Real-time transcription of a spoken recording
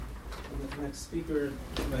The next speaker,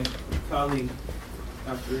 my colleague,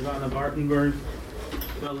 Dr. Ivana Bartenberg,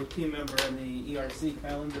 fellow team member in the ERC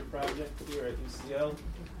calendar project here at UCL,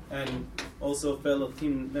 and also a fellow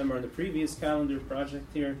team member in the previous calendar project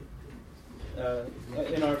here.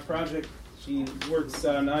 In our project, she works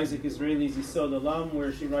on Isaac Israeli's Yisod Olam,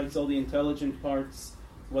 where she writes all the intelligent parts,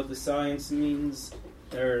 what the science means.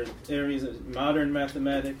 There are areas of modern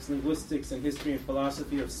mathematics, linguistics, and history and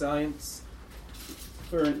philosophy of science.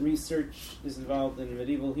 Current research is involved in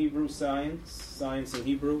medieval Hebrew science in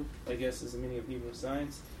Hebrew, I guess is the meaning of Hebrew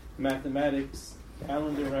science, mathematics,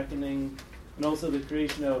 calendar reckoning, and also the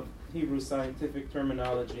creation of Hebrew scientific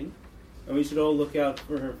terminology. And we should all look out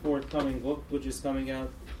for her forthcoming book, which is coming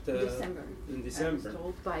out in December. I was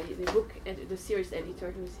told by the series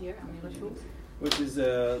editor who's here, Amira Schultz. Which is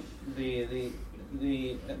the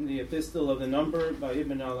Epistle of the Number by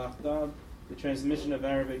Ibn al-Akhdab, the transmission of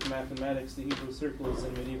Arabic mathematics to Hebrew circles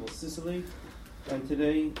in medieval Sicily. And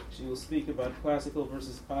today she will speak about classical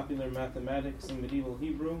versus popular mathematics in medieval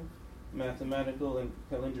Hebrew, mathematical and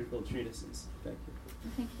calendrical treatises. Thank you.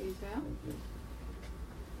 Thank you, Israel. Thank you.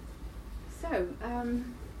 So,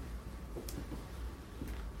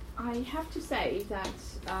 I have to say that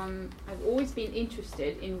I've always been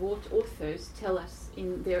interested in what authors tell us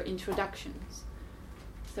in their introductions.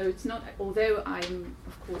 So it's not, although I'm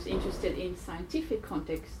of course interested in scientific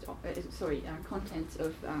contents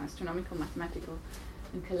of astronomical, mathematical,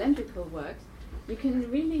 and calendrical works, you can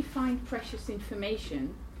really find precious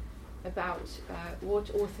information about what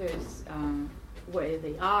authors, where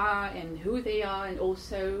they are and who they are, and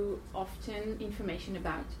also often information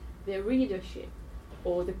about their readership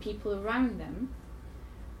or the people around them.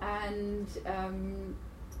 And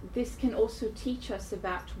this can also teach us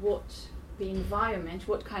about what the environment,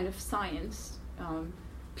 what kind of science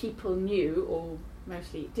people knew or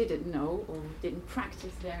mostly didn't know or didn't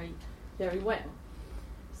practice very, very well.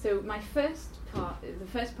 So the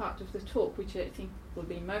first part of the talk, which I think will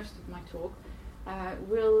be most of my talk,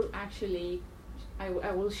 will actually, I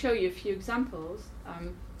will show you a few examples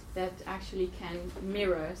that actually can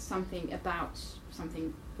mirror something about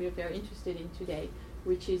something we're very interested in today,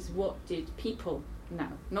 which is what did people know,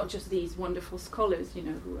 not just these wonderful scholars,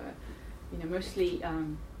 who are, mostly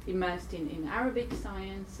immersed in Arabic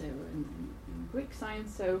science or in Greek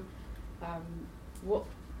science. So what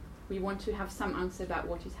we want to have some answer about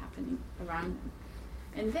what is happening around them.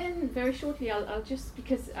 And then very shortly, I'll just,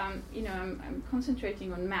 because I'm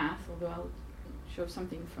concentrating on math, although I'll show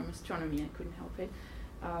something from astronomy, I couldn't help it.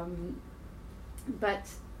 But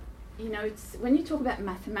it's when you talk about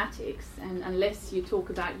mathematics, and unless you talk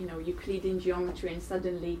about Euclidean geometry, and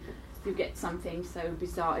suddenly you get something so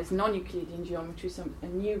bizarre as non-Euclidean geometry, a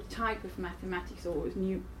new type of mathematics or a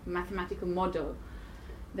new mathematical model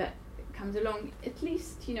that comes along, at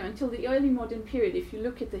least until the early modern period. If you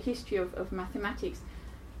look at the history of mathematics,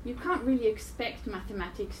 you can't really expect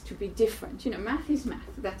mathematics to be different. Math is math.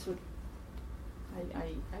 That's what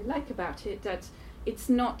I like about it, that it's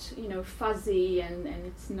not fuzzy and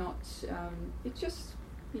it's not it's just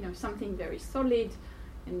something very solid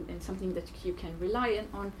and something that you can rely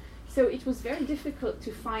on. So it was very difficult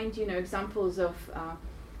to find examples of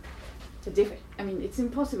it's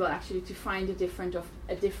impossible actually to find a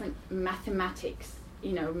different mathematics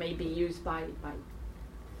maybe used by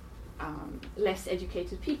less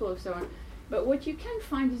educated people or so on. But what you can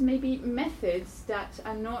find is maybe methods that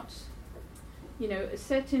are not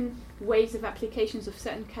certain ways of applications of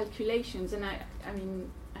certain calculations. And I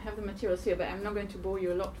have the materials here, but I'm not going to bore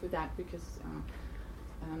you a lot with that, because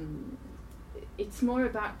it's more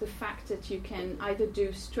about the fact that you can either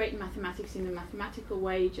do straight mathematics in a mathematical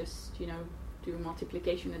way, just do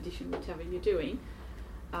multiplication, addition, whatever you're doing,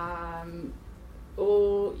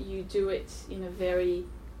 or you do it in a very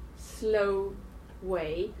slow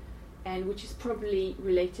way, and which is probably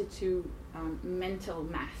related to mental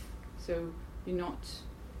math. So you're not,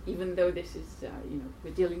 even though this is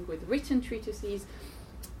we're dealing with written treatises,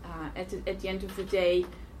 at the end of the day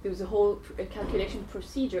there was a whole calculation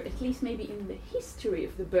procedure, at least maybe in the history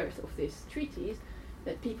of the birth of this treatise,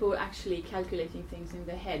 that people were actually calculating things in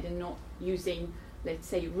their head and not using, let's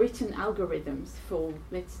say, written algorithms for,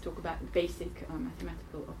 let's talk about basic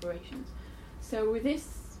mathematical operations. So with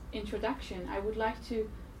this introduction, I would like to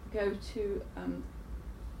go to a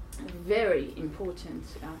very important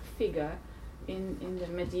figure in the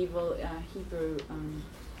medieval Hebrew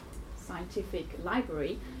scientific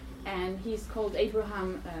library, and he's called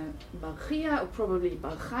Abraham Bar Chaya, or probably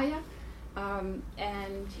Bar Chaya,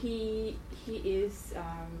 and he is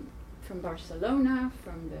from Barcelona,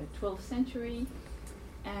 from the 12th century,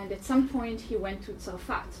 and at some point he went to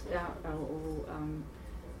Tzarfat,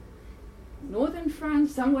 northern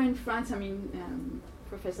France, somewhere in France. I mean,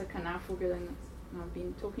 Professor Canard-Vogel and I've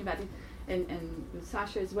been talking about it, and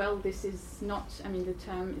Sasha as well. This is not, I mean, the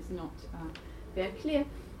term is not very clear,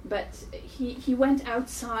 but he went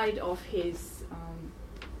outside of his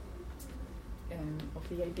of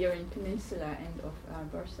the Iberian Peninsula and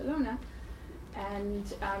of Barcelona.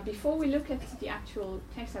 And before we look at the actual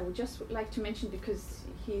text, I would just like to mention, because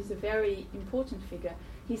he's a very important figure,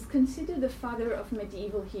 he's considered the father of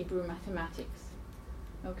medieval Hebrew mathematics.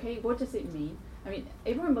 Okay, what does it mean? I mean,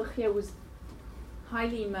 Abraham Bechia was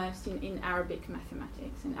highly immersed in Arabic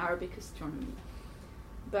mathematics and Arabic astronomy.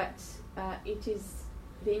 But it is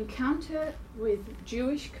the encounter with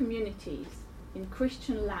Jewish communities in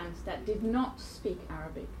Christian lands that did not speak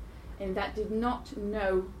Arabic and that did not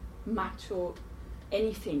know much or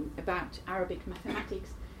anything about Arabic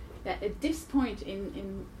mathematics, that at this point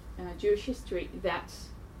in Jewish history, that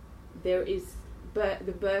there is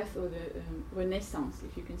the birth or the renaissance,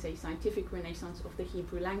 if you can say, scientific renaissance of the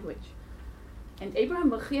Hebrew language. And Abraham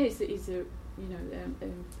Bechia is a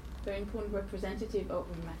very important representative of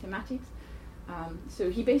mathematics. So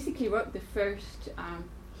he basically wrote the first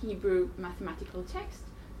Hebrew mathematical text,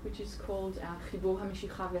 which is called Chibur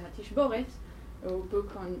HaMeshicha VeHatishboret, or a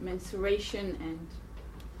book on mensuration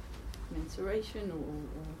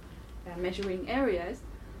or measuring areas.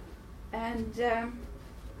 And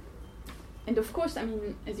of course, I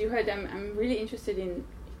mean, as you heard, I'm really interested in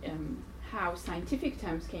how scientific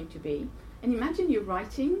terms came to be. And imagine you're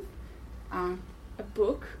writing a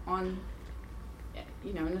book on,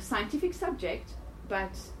 on a scientific subject,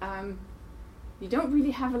 but you don't really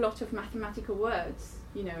have a lot of mathematical words,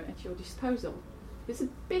 at your disposal. There's a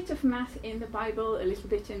bit of math in the Bible, a little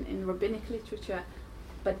bit in rabbinic literature,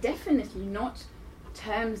 but definitely not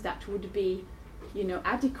terms that would be,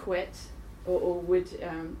 adequate or would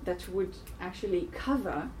that would actually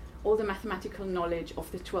cover all the mathematical knowledge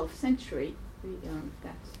of the 12th century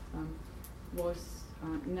that was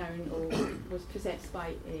known or was possessed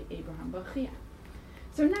by Abraham Bechia.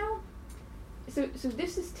 So now, so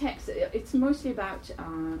this is text. It's mostly about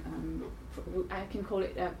I can call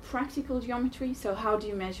it practical geometry. So how do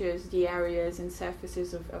you measure the areas and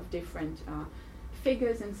surfaces of different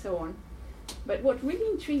figures and so on. But what really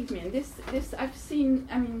intrigued me, and this I've seen,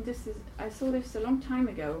 I mean, I saw this a long time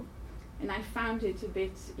ago, and I found it a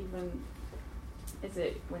bit even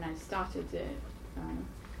when I started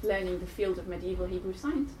learning the field of medieval Hebrew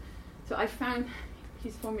science. So I found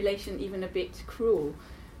his formulation even a bit cruel.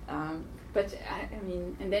 But I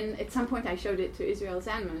mean, and then at some point I showed it to Israel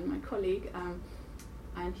Zalman, my colleague,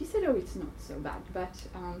 and he said, "Oh, it's not so bad."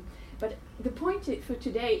 But the point for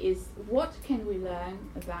today is, what can we learn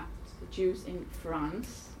about the Jews in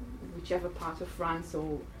France, whichever part of France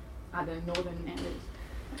or other northern areas?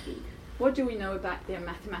 What do we know about their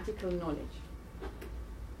mathematical knowledge?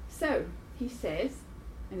 So he says,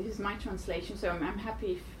 and this is my translation. So I'm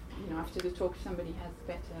happy if after the talk somebody has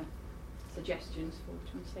better suggestions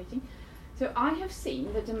for translating. So I have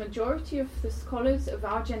seen that the majority of the scholars of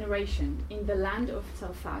our generation in the land of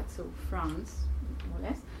Tzarfat, so France, more or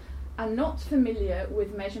less, are not familiar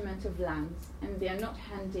with measurement of lands, and they are not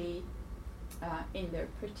handy in their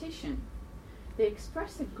partition. They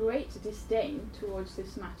express a great disdain towards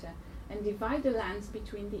this matter and divide the lands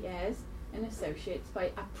between the heirs and associates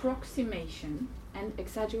by approximation and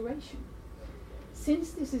exaggeration.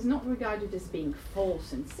 Since this is not regarded as being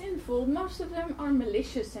false and sinful, most of them are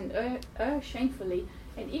malicious and err shamefully,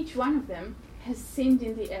 and each one of them has sinned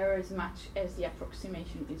in the error as much as the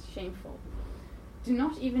approximation is shameful. Do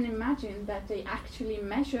not even imagine that they actually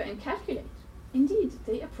measure and calculate. Indeed,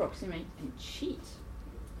 they approximate and cheat,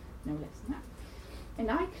 no less than that.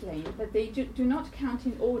 And I claim that they do not count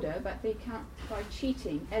in order, but they count by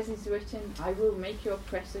cheating, as is written, "I will make your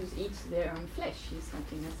oppressors eat their own flesh," he's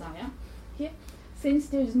citing Isaiah here, since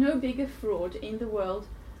there is no bigger fraud in the world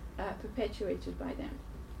perpetuated by them.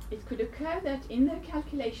 It could occur that in their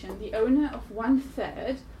calculation, the owner of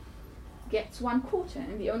 1/3 gets 1/4,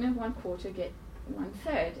 and the owner of 1/4 gets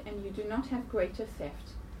 1/3, and you do not have greater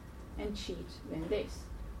theft and cheat than this.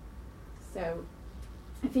 So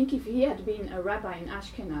I think if he had been a rabbi in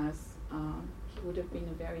Ashkenaz, he would have been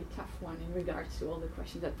a very tough one in regards to all the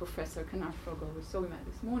questions that Professor Canard-Vogel was talking about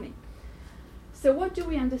this morning. So what do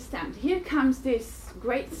we understand? Here comes this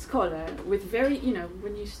great scholar with very,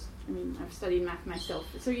 I've studied math myself.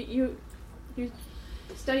 So you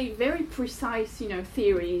study very precise,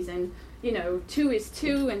 theories, and 2 is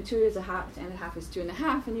 2 and 2 is a half and a half is 2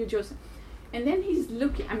 1/2, and you just, and then he's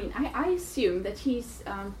looking. I mean, I assume that he's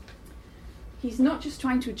not just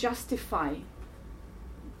trying to justify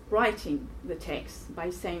writing the text by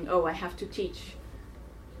saying, "Oh, I have to teach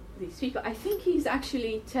these people. I think he's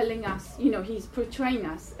actually telling us, he's portraying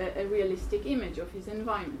us a realistic image of his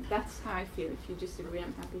environment. That's how I feel. If you disagree,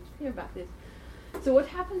 I'm happy to hear about this. So what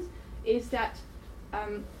happens is that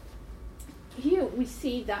here we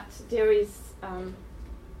see that there is,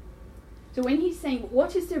 so when he's saying,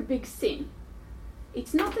 what is their big sin?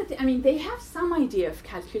 It's not that, they have some idea of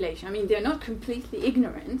calculation. They're not completely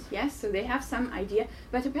ignorant, yes, so they have some idea,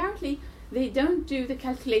 but apparently they don't do the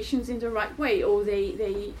calculations in the right way, or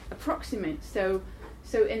they approximate. So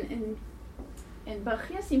and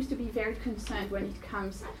Barchia seems to be very concerned when it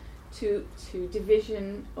comes to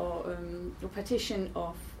division or partition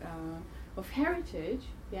of heritage,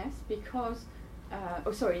 yes, because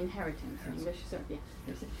inheritance in English. Sorry, yeah,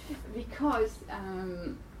 because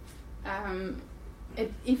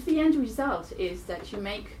if the end result is that you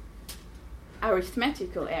make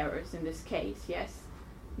arithmetical errors in this case, yes,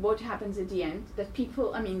 what happens at the end? That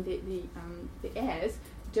people, the heirs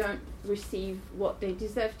don't receive what they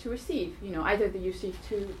deserve to receive. Either they receive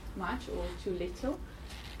too much or too little,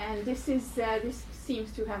 and this seems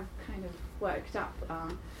to have kind of worked up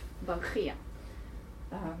Barchia.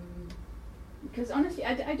 Because honestly,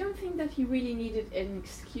 I don't think that he really needed an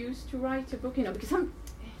excuse to write a book. Because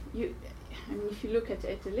if you look at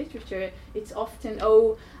the literature, it's often,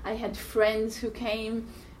 I had friends who came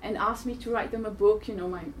and asked me to write them a book.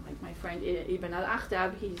 My friend Ibn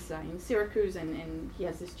al-Akhtab, he's in Syracuse, and he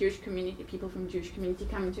has this Jewish community, people from the Jewish community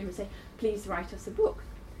coming to him and say, please write us a book.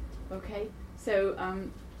 Okay, so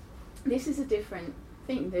this is a different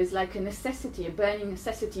thing. There's like a necessity, a burning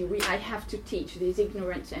necessity. I have to teach these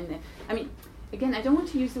ignorant, and again, I don't want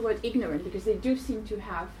to use the word ignorant because they do seem to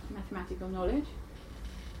have mathematical knowledge,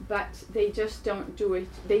 but they just don't do it.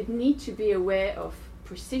 They need to be aware of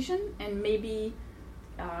precision and maybe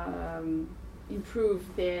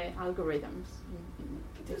improve their algorithms.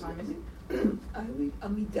 I read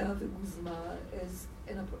Amidah Guzma as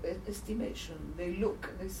an estimation. They look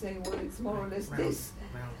and they say, well, it's more or less this.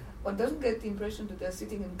 One doesn't get the impression that they're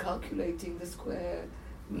sitting and calculating the square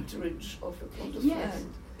meterage of a plot of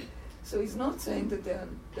land. So he's not saying that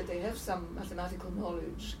they have some mathematical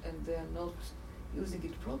knowledge and they're not using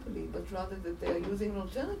it properly, but rather that they are using an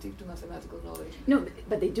alternative to mathematical knowledge. No,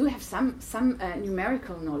 but they do have some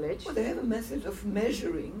numerical knowledge. Well, they have a method of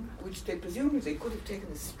measuring, which they presumably they could have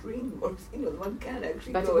taken a string, or one can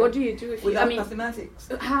actually. But what do you do if without mathematics?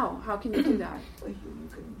 How can you do that? Well,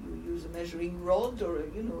 you use a measuring rod, or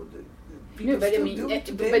people do it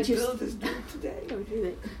today. But builders do it today. Oh, do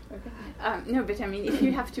they? Okay. No, but if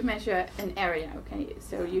you have to measure an area, okay,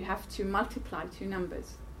 so you have to multiply two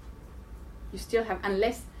numbers. You still have,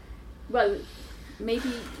 unless, well,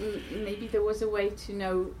 maybe there was a way to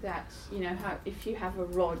know that, how if you have a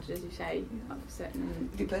rod, as you say, certain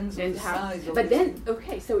depends on the size. But then,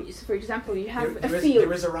 okay, so for example, you have a field.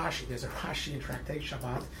 There's a Rashi in Tractate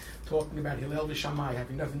Shabbat talking about Hillel v'Shammai,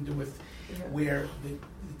 having nothing to do with where the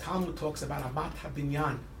Talmud talks about Abat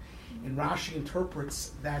HaBinyan. And Rashi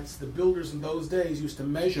interprets that the builders in those days used to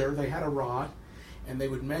measure, they had a rod, and they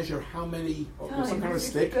would measure how many, or some kind of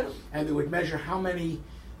stick, and they would measure how many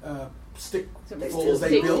stickfuls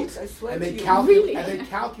they built, and they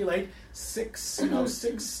calculate 6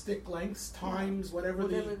 stick lengths times whatever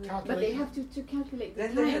the calculation. But they have to calculate the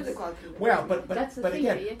times. They have to calculate. Well, but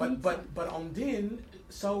again, but on Din,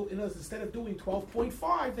 so instead of doing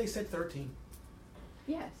 12.5, they said 13.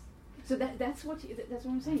 Yes. So that's what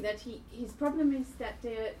I'm saying. That his problem is that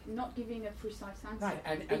they're not giving a precise answer. Right,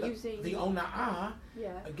 and the ona'ah,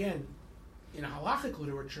 again, in halachic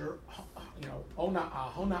literature,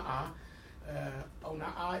 hona'ah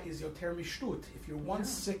is yoter mishtut. If you're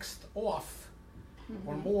 1/6 off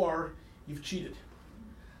or more, you've cheated.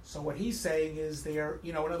 So what he's saying is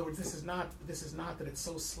in other words, this is not that it's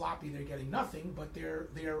so sloppy they're getting nothing, but they're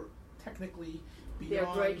technically. They're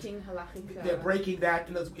breaking halachic. They're breaking that.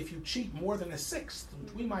 If you cheat more than 1/6,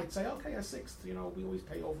 we might say, okay, 1/6. We always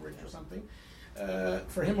pay overage or something.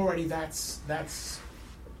 For him already, that's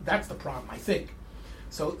the problem, I think.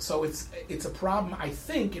 So it's a problem, I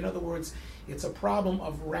think. In other words, it's a problem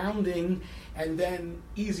of rounding and then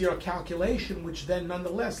easier calculation, which then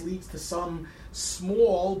nonetheless leads to some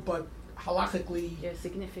small but halachically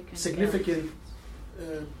significant.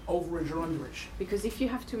 Overage or underage. Because if you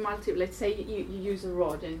have to let's say you use a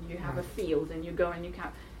rod and you have a field and you go and you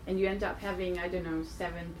count and you end up having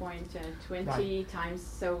 7.20 times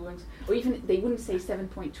so, or even they wouldn't say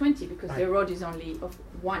 7.20 because their rod is only of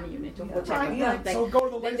 1 unit of whatever. So go to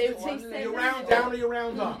the latest one. You round down or you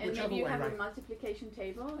round up, and whichever then you way. have a multiplication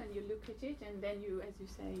table and you look at it and then you, as you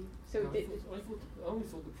say, I only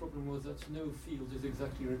thought the problem was that no field is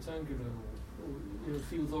exactly rectangular.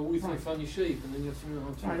 fields are always a funny shape, and then you have to know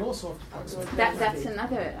how to. Right, also approximate. That's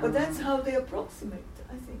another. But that's how they approximate,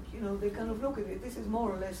 I think. They kind of look at it. This is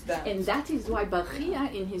more or less that. And that is why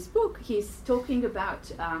Barchia, in his book, he's talking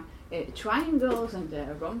about triangles and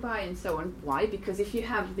rhombi and so on. Why? Because if you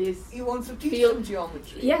have this He wants to teach field, them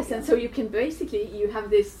geometry. yes, and so you can basically, you have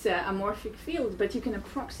this amorphic field, but you can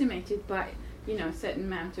approximate it by, a certain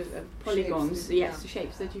amount of polygons,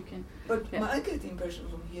 shapes that you can. But I get the impression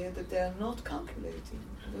from here that they are not calculating.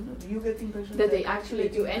 I don't know. Do you get the impression That they actually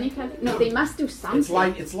do any No, they must do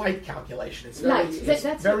something. It's light calculation. It's Light. very,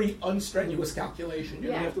 That's very unstrenuous calculation.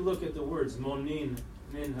 You have to look at the words monin.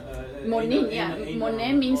 Monin,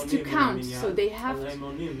 monin means to count, so they have. I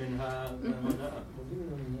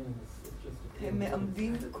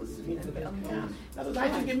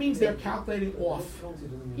think it means they're calculating off.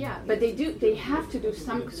 Yeah, but they have to do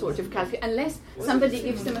some sort of calculation, unless somebody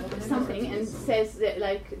gives them something and says that,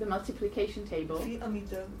 like the multiplication table. They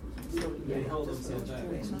hold themselves back.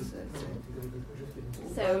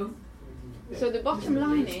 So the bottom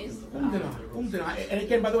line is Umdana. And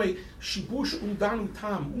again, by the way, shibush umdanu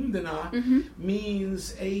tam umdana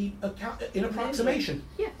means an approximation.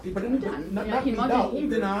 Yeah, but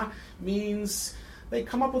umdana means they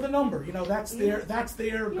come up with a number. That's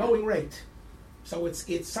their going rate. So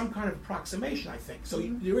it's some kind of approximation, I think. So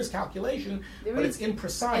there is calculation, but it's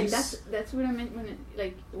imprecise. And that's what I meant when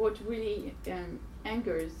what really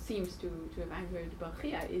seems to have angered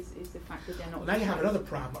Barchia is the fact that they're not. Well, now you have another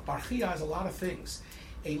problem. Barchia has a lot of things.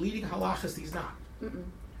 A leading halachist, he's not.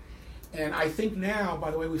 And I think now,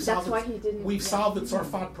 by the way, we've solved the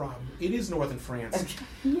Tzarfat problem. It is northern France.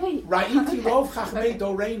 Ra'iti rov chachmei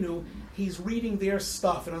dorenu. He's reading their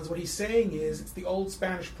stuff, and what he's saying is it's the old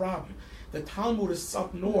Spanish problem. The Talmudists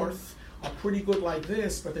up north are pretty good like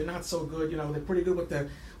this, but they're not so good. They're pretty good with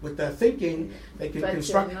the thinking. They can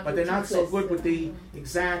construct, but they're not so good with the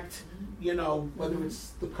exact. Whether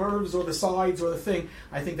it's the curves or the sides or the thing.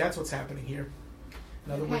 I think that's what's happening here.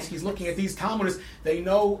 In other words, he's looking at these Talmudists. They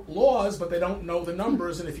know laws, but they don't know the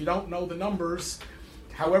numbers. And if you don't know the numbers,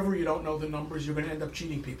 however you don't know the numbers, you're going to end up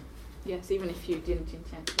cheating people. Yes, even if you didn't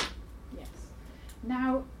intend to. Yes.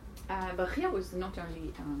 Now, Barchia was not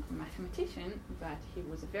only a mathematician, but he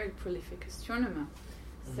was a very prolific astronomer.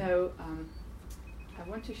 So I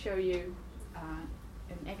want to show you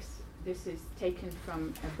this is taken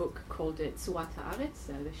from a book called Tzurat Haaretz,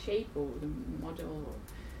 the shape or the model or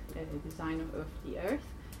design of the Earth,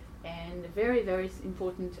 and a very, very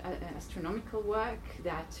important astronomical work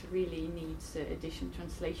that really needs addition,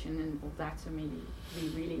 translation, and all that. So maybe it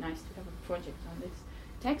would be really nice to have a project on this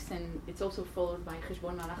text, and it's also followed by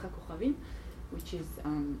Cheshbon Malach HaKochavim, which is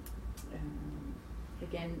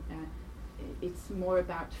again it's more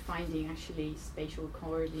about finding actually spatial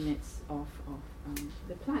coordinates of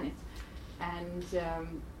the planet, and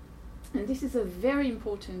this is a very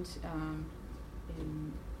important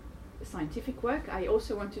scientific work. I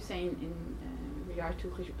also want to say in regard to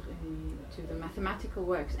the mathematical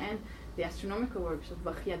works and the astronomical works of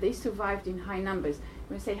Barchia, they survived in high numbers.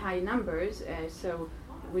 When I say high numbers, so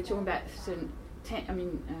we're talking about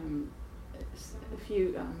a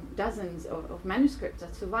few dozens of manuscripts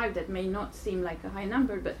that survived that may not seem like a high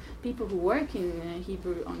number, but people who work in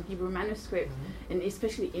Hebrew manuscript, and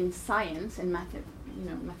especially in science and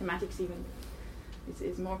mathematics even,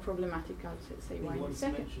 is more problematic. I'll say why in a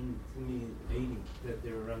second. Mentioned to me 80, that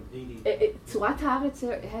there are around 80. Tzvat Haaretz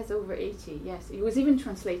has over 80, yes. It was even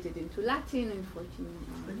translated into Latin in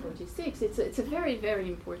 1446. It's a very, very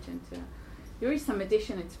important. There is some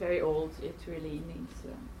edition, it's very old, it really needs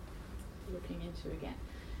looking into again.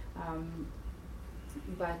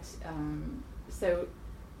 So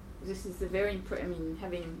this is a very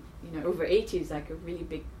having over 80 is like a really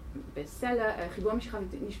big bestseller. I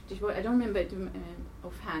don't remember it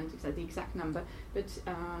offhand the exact number, but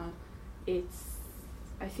it's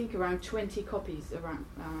I think around 20 copies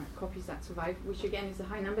that survive, which again is a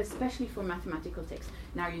high number, especially for mathematical texts.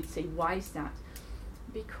 Now you'd say, why is that?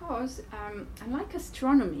 Because unlike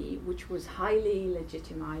astronomy, which was highly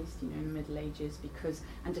legitimized, in the Middle Ages, because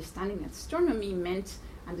understanding astronomy meant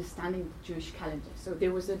understanding the Jewish calendar. So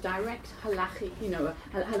there was a direct halachic,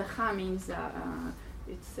 halacha means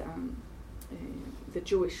it's the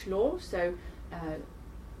Jewish law. So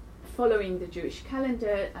following the Jewish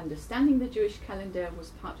calendar, understanding the Jewish calendar was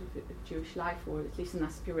part of Jewish life, or at least an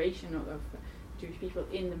aspiration of Jewish people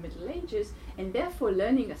in the Middle Ages, and therefore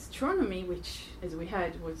learning astronomy, which, as we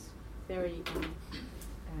heard, was very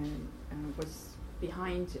was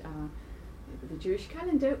behind the Jewish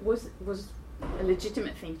calendar, was a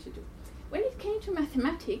legitimate thing to do. When it came to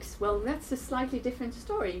mathematics, well, that's a slightly different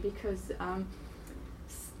story, because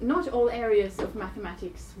not all areas of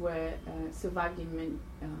mathematics were survived in many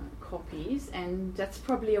copies, and that's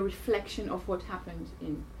probably a reflection of what happened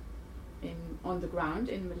on the ground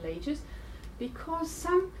in the Middle Ages, because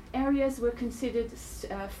some areas were considered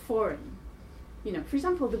foreign. You know, for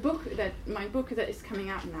example, my book that is coming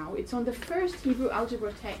out now, it's on the first Hebrew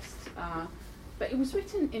algebra text, but it was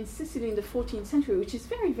written in Sicily in the 14th century, which is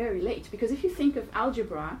very, very late, because if you think of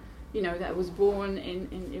algebra, you know, that was born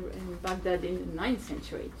in Baghdad in the 9th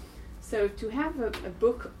century. So to have a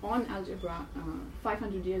book on algebra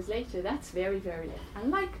 500 years later, that's very, very late.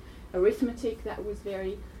 Unlike arithmetic, that was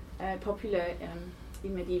very popular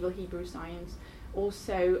in medieval Hebrew science.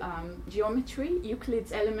 Also, geometry,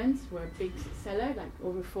 Euclid's Elements were a big seller, like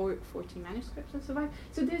over 40 manuscripts have survived.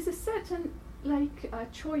 So there's a certain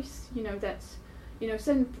choice, you know, that's, you know,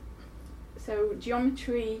 so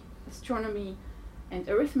geometry, astronomy, and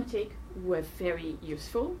arithmetic were very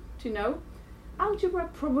useful to know. Algebra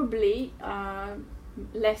probably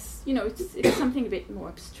less, you know, it's something a bit more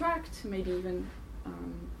abstract, maybe even,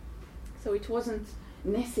 so it wasn't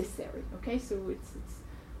necessary, okay? So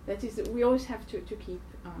that is, we always have to keep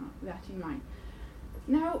that in mind.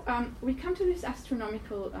 Now, we come to this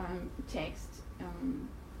astronomical text,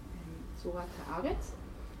 Zorat Haaretz,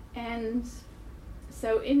 and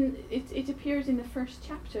so it appears in the first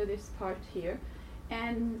chapter, this part here,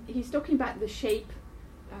 and he's talking about the shape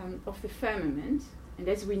of the firmament, and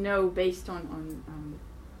as we know, based on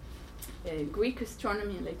Greek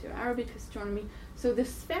astronomy and later Arabic astronomy, so the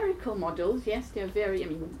spherical models, yes, they're very, I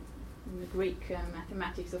mean, in the Greek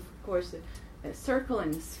mathematics, of course, a circle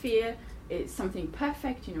and a sphere is something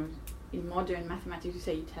perfect. You know, in modern mathematics, you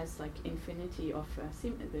say it has like infinity of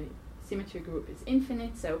the symmetry group is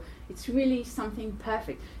infinite, so it's really something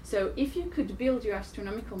perfect. So if you could build your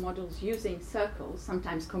astronomical models using circles,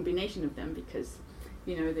 sometimes combination of them, because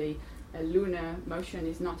you know the lunar motion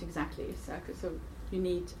is not exactly a circle, so you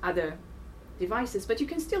need other devices, but you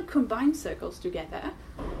can still combine circles together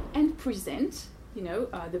and present, you know,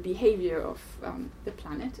 the behavior of the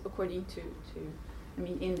planet according to I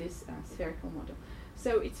mean, in this spherical model.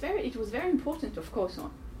 So it was very important, of course,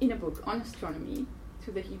 in a book on astronomy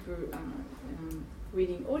to the Hebrew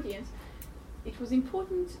reading audience. It was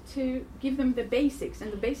important to give them the basics,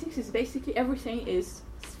 and the basics is basically everything is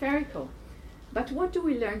spherical. But what do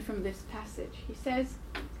we learn from this passage? He says,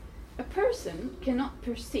 a person cannot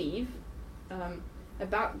perceive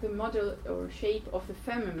about the model or shape of the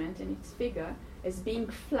firmament and its figure as being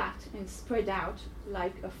flat and spread out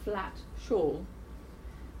like a flat shawl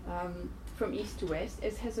from east to west,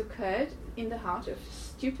 as has occurred in the heart of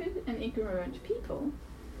stupid and ignorant people,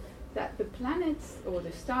 that the planets or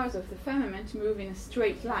the stars of the firmament move in a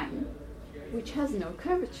straight line, which has no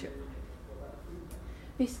curvature.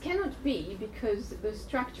 This cannot be because the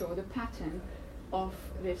structure or the pattern of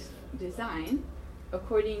this design,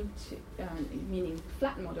 according to, meaning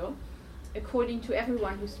flat model, according to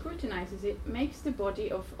everyone who scrutinizes it, makes the body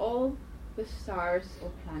of all the stars or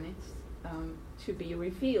planets to be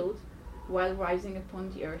revealed while rising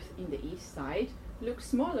upon the earth in the east side, look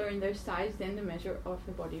smaller in their size than the measure of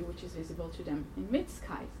the body which is visible to them in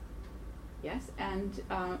mid-skies. Yes, and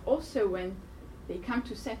also when they come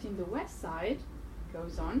to set in the west side,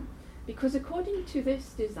 goes on, because according to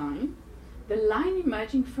this design, the line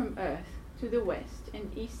emerging from earth to the west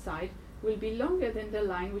and east side will be longer than the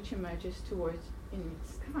line which emerges towards in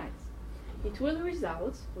mid-skies. It will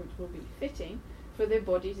result, or it will be fitting, for their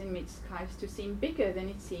bodies in mid-skies to seem bigger than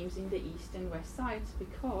it seems in the east and west sides,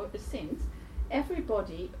 because since every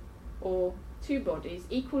body or two bodies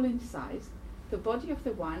equal in size, the body of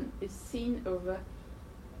the one is seen over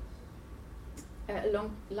a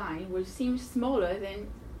long line will seem smaller than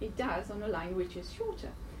it does on a line which is shorter.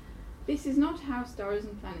 This is not how stars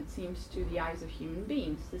and planets seems to the eyes of human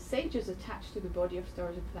beings. The sages attach to the body of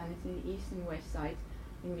stars and planets in the east and west sides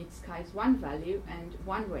in mid-skies one value and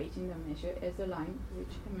one weight in their measure as a line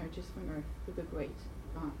which emerges from Earth to the great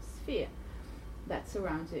sphere that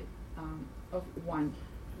surrounds it of one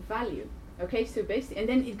value. Okay, so basically, and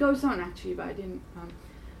then it goes on actually, but I didn't.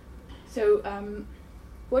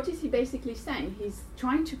 What is he basically saying? He's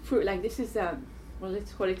trying to prove, like this is a, well,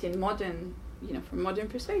 let's call it in modern, you know, from modern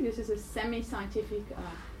perspective, this is a semi-scientific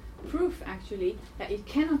proof actually that it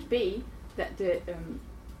cannot be that the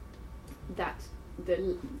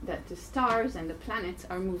stars and the planets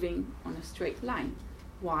are moving on a straight line.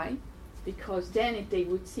 Why? Because then if they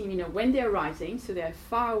would seem, you know, when they're rising, so they're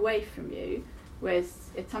far away from you,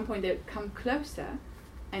 whereas at some point they come closer,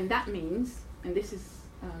 and that means, and this is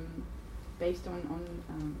based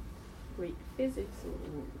on Greek physics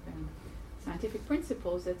or scientific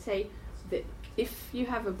principles that say that if you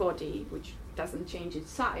have a body which doesn't change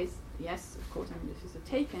its size, yes, of course, I mean, this is a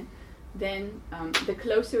taken, then the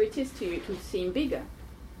closer it is to you, it will seem bigger.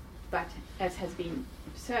 But as has been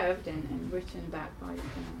observed and written about by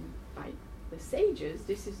the sages,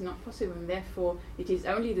 this is not possible, and therefore it is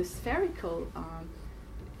only the spherical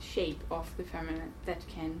shape of the firmament that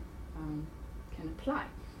can apply.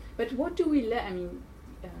 But what do we learn? I mean,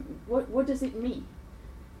 what does it mean?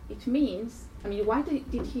 It means, I mean, why did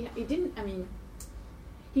he? He didn't. I mean,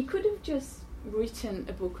 he could have just written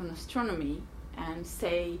a book on astronomy and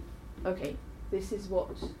say, okay, this is what,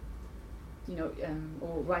 you know,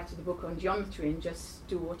 or write the book on geometry and just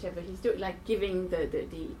do whatever he's doing, like giving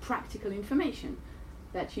the practical information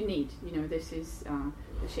that you need. You know, this is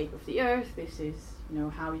the shape of the Earth. This is, you know,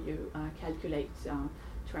 how you calculate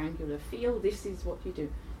triangular field. This is what you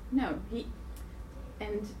do. No,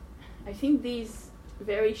 and I think these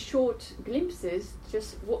very short glimpses,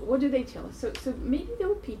 just what do they tell us? So maybe there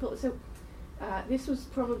were people. So this was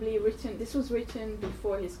written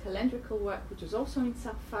before his calendrical work, which was also in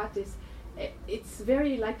Tsarfat. It's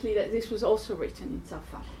very likely that this was also written in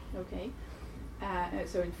Tsarfat. Okay,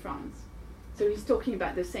 so in France. So he's talking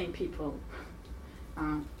about the same people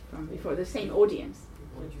from before, the same audience.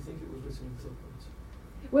 Why do you think it was written in Tsarfat?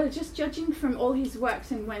 Well, just judging from all his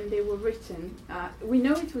works and when they were written, we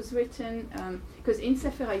know it was written because in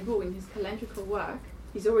Sefer Haibur, in his calendrical work,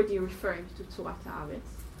 he's already referring to Tzurat Haaretz.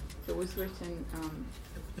 So it was written.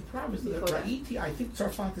 The problem is that Ra'iti, I think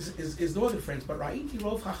Tsarfat is northern France, but Ra'iti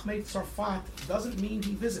Rov Chachmei Tsarfat doesn't mean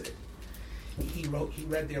he visited. He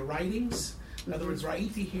read their writings. In other words,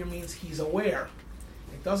 Ra'iti here means he's aware.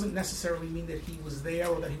 It doesn't necessarily mean that he was there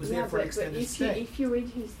or that he was there for an extended stay. If you read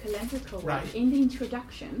his calendrical work, right, in the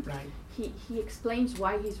introduction, right, he explains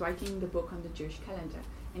why he's writing the book on the Jewish calendar.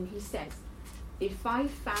 And he says, if I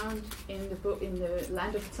found in the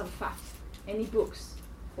land of Tzarfat any books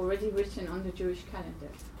already written on the Jewish calendar,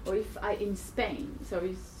 or if in Spain, so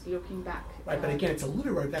he's looking back. Right, but again, it's a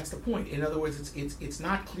literary. That's the point. In other words, it's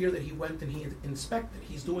not clear that he went and he inspected.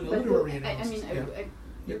 He's doing a literary analysis.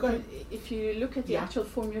 Yeah, go ahead. If you look at the actual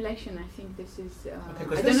formulation, I think this is.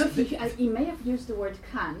 Okay, I don't know if he may have used the word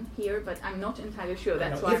 "can" here, but I'm not entirely sure.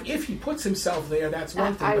 That's why. If he puts himself there, that's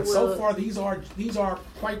one thing. But so far, these are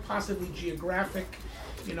quite possibly geographic.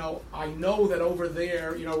 You know, I know that over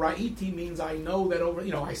there, you know, Ra'iti means I know that over,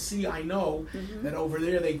 you know, I see, I know that over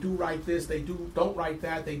there they do write this, they don't write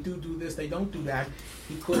that, they do this, they don't do that.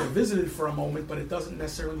 He could have visited for a moment, but it doesn't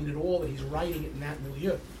necessarily mean at all that he's writing it in that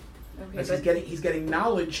milieu. Okay, he's getting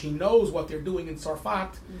knowledge, he knows what they're doing in Tsarfat.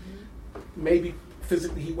 Maybe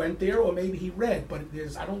physically he went there, or maybe he read, but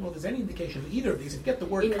I don't know there's any indication of either of these. If you get the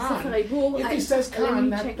word Khan, if he says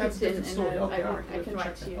Khan, that's a different story. Okay, all right. I can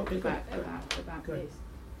write to you about this.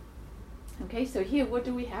 Okay, so here what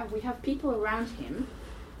do we have? We have people around him,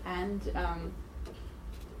 and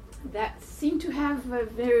that seem to have a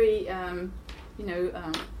very,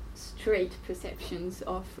 straight perceptions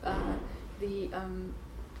of the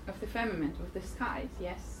firmament, of the skies.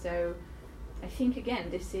 Yes, so I think again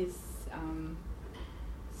this is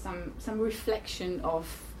some reflection of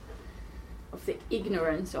the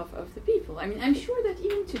ignorance of the people. I mean, I'm sure that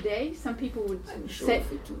even today, some people would say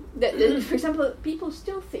that, for example, people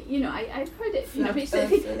still think, you know, I've heard it, you know, people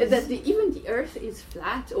think that even the Earth is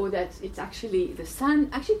flat, or that it's actually the sun.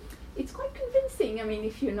 Actually, it's quite convincing. I mean,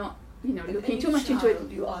 if you're not, you know, looking too much into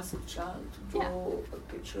it. You ask a child to draw a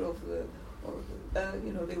picture of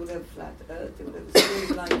they would have flat Earth, they would have a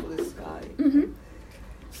straight line for the sky.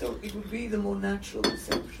 So it would be the more natural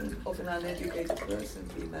perception of an uneducated person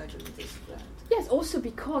to imagine it as flat. Yes, also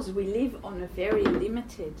because we live on a very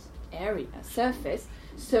limited surface.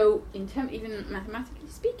 So, even mathematically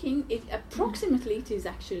speaking, approximately it is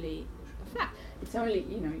actually flat. It's only,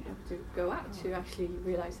 you have to go out to actually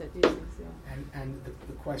realize that this is. And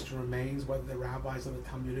the question remains whether the rabbis of the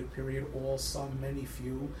Talmudic period, many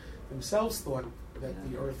few, themselves thought that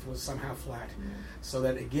the Earth was somehow flat. So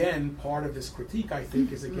that again, part of this critique, I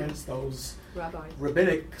think, is against those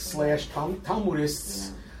rabbinic /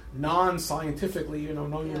 Talmudists, non-scientifically,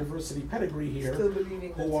 no university pedigree here,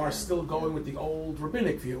 who are still going with the old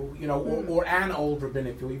rabbinic view, or an old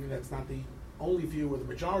rabbinic view, even that's not the only view or the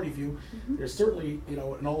majority view. There's certainly,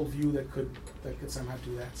 an old view that could somehow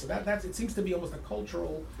do that. So that's it seems to be almost a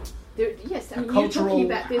cultural. Yes, I mean, you're talking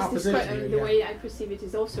about this the way I perceive it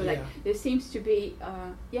is also like there seems to be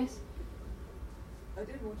yes. I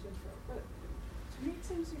didn't want to interrupt, but to me it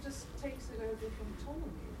seems he just takes it over from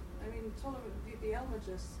Ptolemy. I mean, Ptolemy, the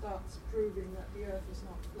Almagest starts proving that the Earth is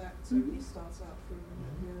not flat, so he starts out proving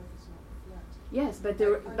that the Earth is not flat. Yes, but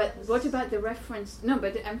what about the reference? No,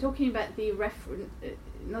 but I'm talking about the reference,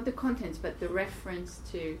 not the contents, but the reference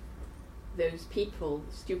to those people,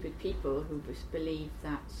 stupid people who just believe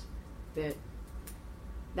that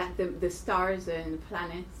the stars and the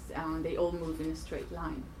planets, they all move in a straight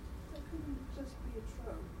line. That couldn't just be a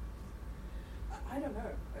trope. I don't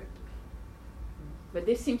know. But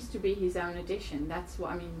this seems to be his own addition. That's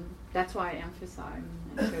what I mean. That's why I emphasize.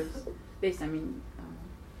 I chose this. I mean.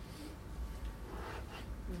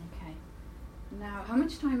 Okay. Now, how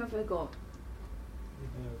much time have I got?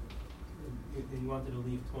 You wanted to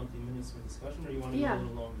leave 20 minutes for discussion, or you want to go a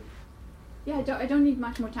little longer? Yeah, I don't need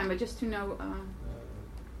much more time, but just to know.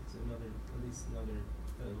 It's at least another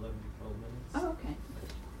 11, 12 minutes. Oh, okay.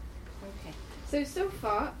 Okay. So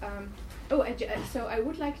far, so I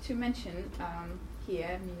would like to mention here.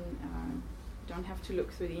 I mean, don't have to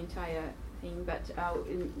look through the entire thing, but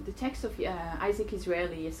in the text of Isaac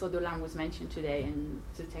Israeli, Yesod Olam was mentioned today, and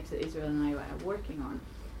the text that Israel and I are working on.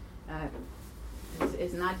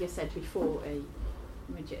 As Nadia said before,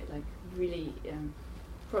 really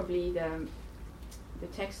probably the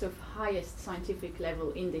text of highest scientific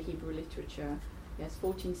level in the Hebrew literature. Yes,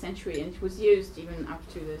 14th century, and it was used even up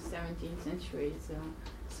to the 17th century as a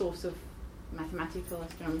source of mathematical,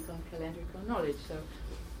 astronomical, and calendrical knowledge. So,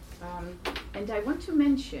 and I want to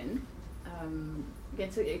mention,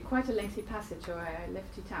 it's quite a lengthy passage, so I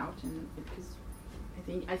left it out, and because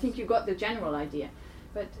I think you got the general idea.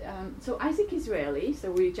 But so Isaac Israeli,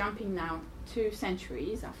 so we're jumping now 2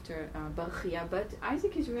 centuries after Bar Chia, but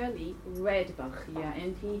Isaac Israeli read Bar Chia,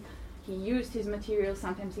 and he used his material.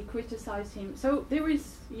 Sometimes he criticized him. So there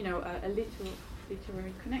is, a little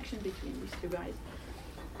literary connection between these two guys.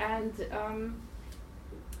 And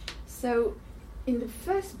so in the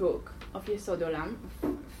first book of Yesod Olam,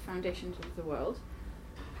 Foundations of the World,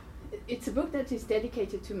 it's a book that is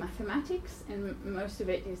dedicated to mathematics, and most of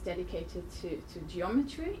it is dedicated to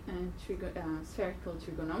geometry and spherical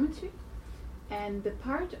trigonometry. And the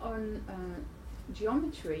part on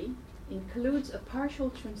geometry includes a partial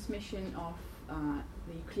transmission of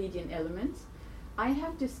the Euclidean elements. I've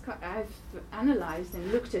analyzed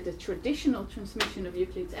and looked at the traditional transmission of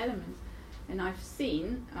Euclid's elements, and I've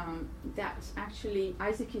seen that actually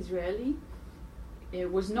Isaac Israeli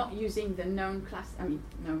was not using the known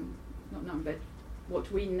not known, but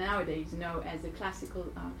what we nowadays know as the classical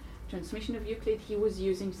transmission of Euclid. He was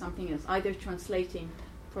using something else, either translating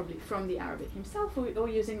probably from the Arabic himself or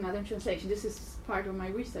using another translation. This is part of my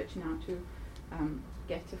research now to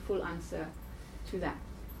get a full answer to that.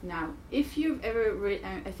 Now, if you've ever read,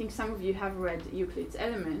 I think some of you have read Euclid's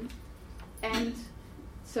Element, and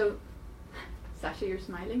so, Sasha, you're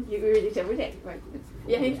smiling? You read it every day, right?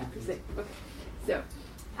 Yeah. Okay.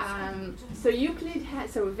 So Euclid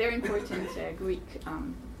has a very important Greek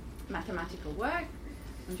mathematical work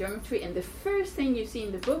on geometry, and the first thing you see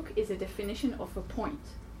in the book is a definition of a point.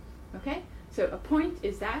 Okay, so a point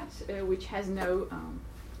is that which has no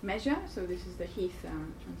measure. So this is the Heath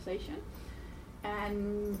translation.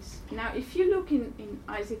 And now, if you look in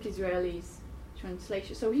Isaac Israeli's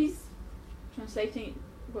translation, so he's translating.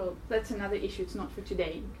 Well, that's another issue. It's not for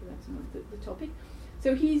today because that's not the topic.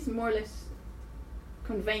 So he's more or less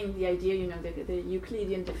conveying the idea, the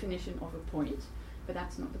Euclidean definition of a point, but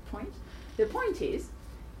that's not the point. The point is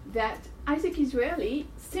that Isaac Israeli,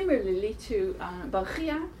 similarly to Bar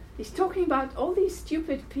Chia, is talking about all these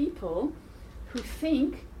stupid people who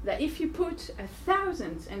think that if you put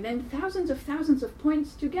thousands and then thousands of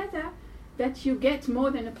points together, that you get more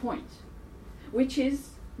than a point, which is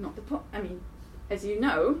not the point. I mean, as you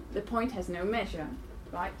know, the point has no measure,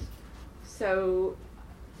 right? So,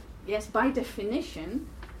 yes, by definition,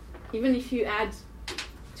 even if you add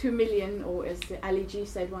 2 million, or as Ali G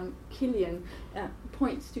said, 1 killion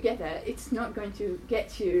points together, it's not going to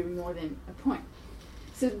get you more than a point.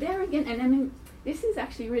 So there again, and I mean, this is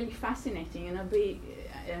actually really fascinating, and I'll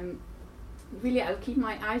keep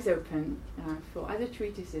my eyes open for other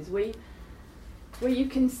treatises where you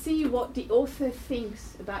can see what the author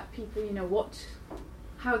thinks about people,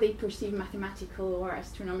 how they perceive mathematical or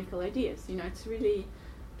astronomical ideas. It's really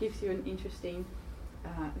gives you an interesting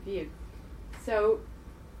view. So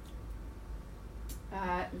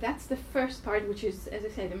that's the first part, which is, as I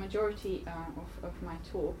say, the majority of my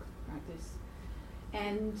talk about this.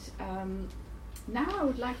 And now I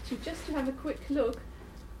would like to have a quick look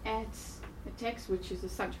at a text which is the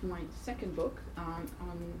subject of my second book on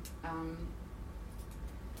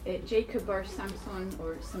Jacob Bar Samson,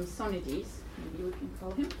 or Samsonides, maybe we can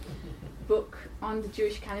call him, book on the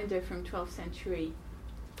Jewish calendar from 12th century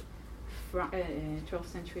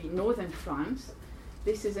northern France.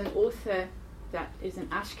 This is an author that is an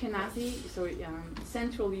Ashkenazi, so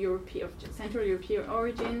Central European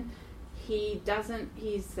origin.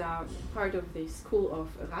 He's part of the school of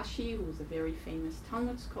Rashi, who's a very famous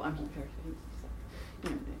Talmud scholar. I mean, very famous.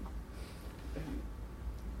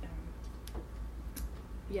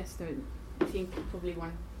 Yes, I think probably one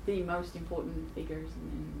of the most important figures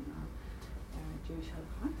in Jewish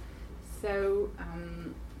halakha. So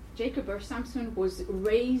Jacob Ber Samson was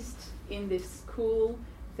raised in this school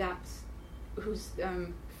whose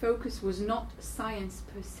focus was not science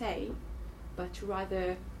per se, but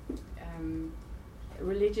rather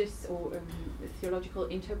religious or theological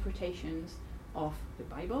interpretations of the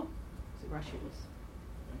Bible. So Rashi was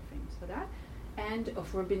very famous for that, and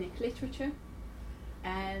of rabbinic literature.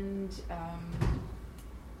 And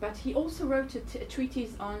but he also wrote a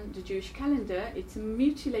treatise on the Jewish calendar. It's a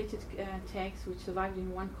mutilated text which survived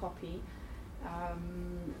in one copy,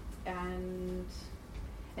 and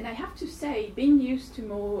I have to say, being used to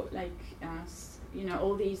more like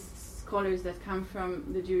all these scholars that come from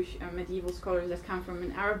the Jewish medieval scholars that come from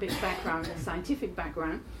an Arabic background, a scientific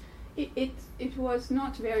background, it was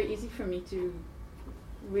not very easy for me to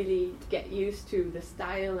really get used to the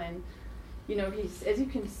style. And he's, as you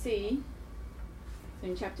can see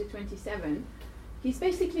in chapter 27, he's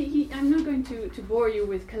basically I'm not going to bore you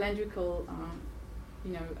with calendrical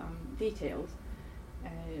details,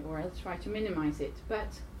 or I'll try to minimize it,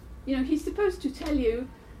 but he's supposed to tell you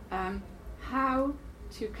how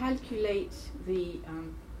to calculate the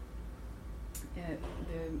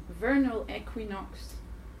vernal equinox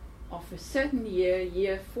of a certain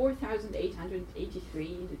year 4883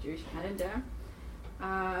 in the Jewish calendar,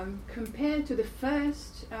 compared to the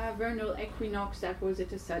first vernal equinox that was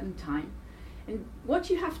at a certain time. And what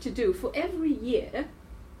you have to do for every year,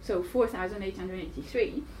 so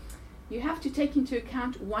 4883, you have to take into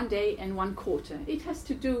account 1 day and 1 quarter. It has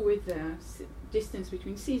to do with the distance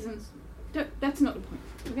between seasons. That's not the point,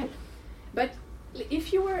 okay? But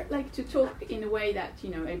if you were like to talk in a way that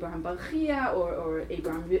Abraham Bar Chia or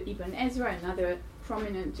Abraham Ibn Ezra, another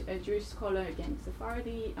prominent Jewish scholar, again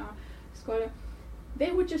Sephardi scholar,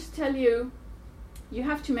 they would just tell you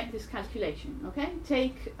have to make this calculation, okay?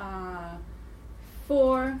 Take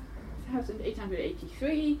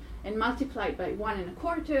 4883 and multiply it by 1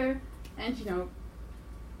 1/4, and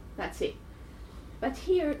that's it. But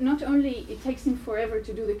here, not only it takes him forever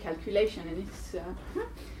to do the calculation, and it's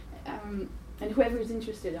and whoever is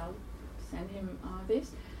interested, I'll send him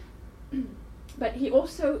this. But he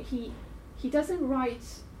also he doesn't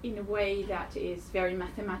write in a way that is very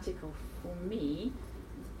mathematical for me,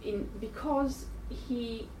 because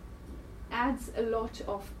he adds a lot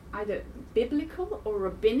of either biblical or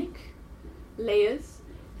rabbinic layers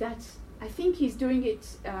that I think he's doing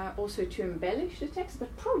it also to embellish the text,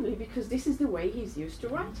 but probably because this is the way he's used to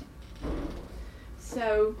writing.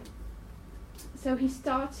 So he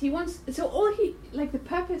starts. The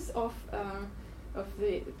purpose of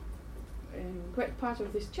the great part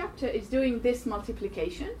of this chapter is doing this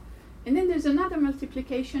multiplication, and then there's another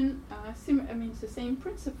multiplication. It's the same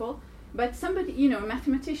principle, but somebody, a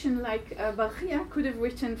mathematician like Bar Chia could have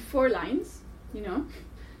written 4 lines,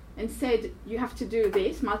 and said you have to do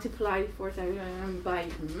this, multiply 4,000 by,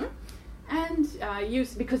 and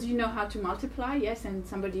use, because you know how to multiply, yes, and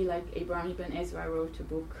somebody like Abraham Ibn Ezra wrote a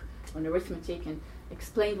book on arithmetic and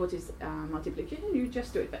explained what is multiplication, you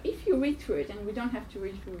just do it. But if you read through it, and we don't have to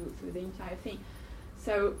read through the entire thing,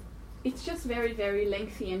 so it's just very, very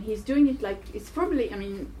lengthy, and he's doing it like, it's probably,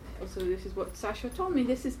 also this is what Sasha told me,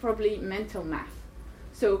 this is probably mental math.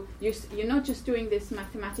 So you're not just doing this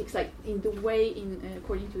mathematics like in the way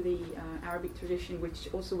according to the Arabic tradition, which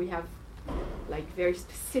also we have like very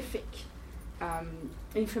specific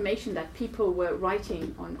information that people were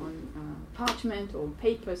writing on parchment or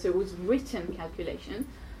paper, so it was written calculation.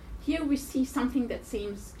 Here we see something that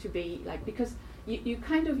seems to be like, because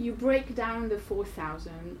you break down the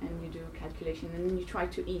 4,000 and you do a calculation, and then you try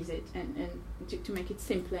to ease it and to make it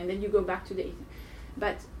simpler, and then you go back to the 8.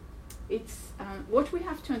 But it's what we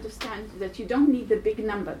have to understand, that you don't need the big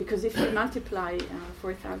number, because if you multiply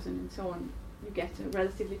 4,000 and so on, you get a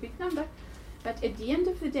relatively big number. But at the end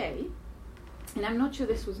of the day, and I'm not sure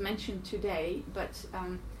this was mentioned today, but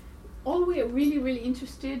all we are really, really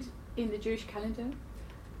interested in the Jewish calendar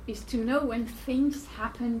is to know when things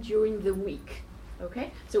happen during the week.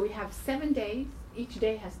 Okay? So we have 7 days, each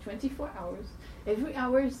day has 24 hours. Every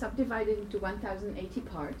hour is subdivided into 1,080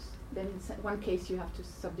 parts. Then in one case you have to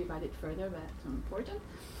subdivide it further, but that's not important.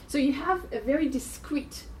 So you have a very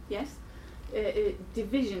discrete,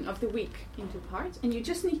 division of the week into parts, and you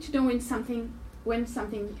just need to know when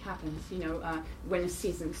something happens, when a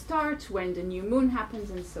season starts, when the new moon happens,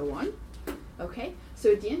 and so on. Okay?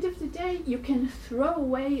 So at the end of the day, you can throw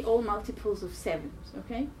away all multiples of 7s.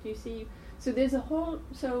 Okay? Do you see? So there's a whole.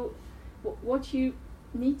 So what you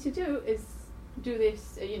need to do is do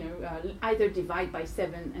this. Either divide by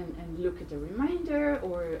 7 and look at the remainder,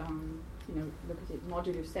 or look at it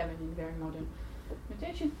modulo 7 in very modern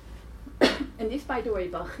notation. And this, by the way,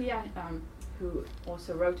 Balchia, who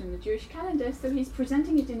also wrote in the Jewish calendar, so he's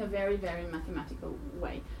presenting it in a very, very mathematical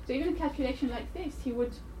way. So even a calculation like this, he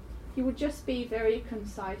would just be very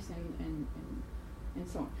concise and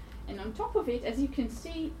so on. And on top of it, as you can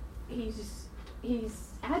see, he's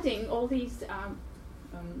adding all these.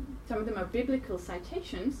 Some of them are biblical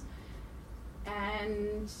citations,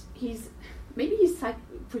 and he's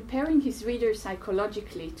preparing his reader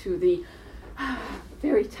psychologically to the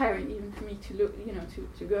very tiring even for me to look,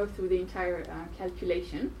 to go through the entire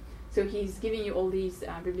calculation. So he's giving you all these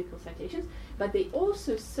biblical citations, but they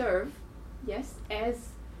also serve, yes, as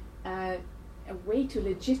a way to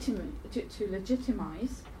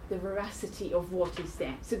legitimize the veracity of what is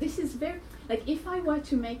there. So this is very, like, if I were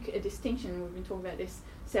to make a distinction, we've been talking about this,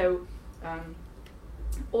 so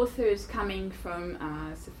authors coming from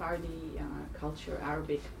Sephardi culture,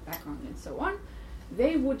 Arabic background and so on,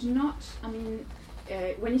 they would not,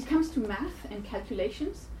 when it comes to math and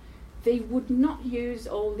calculations, they would not use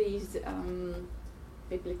all these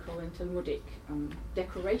biblical and Talmudic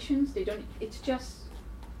decorations. They don't, it's just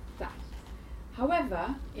that.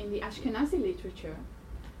 However, in the Ashkenazi literature,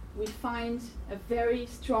 we find a very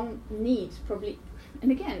strong need, probably,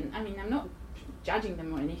 and again, I'm not judging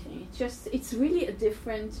them or anything, it's really a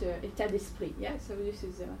different état d'esprit, yeah? So this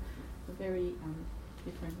is a very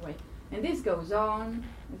different way. And this goes on,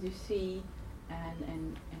 as you see,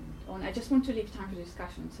 and on. I just want to leave time for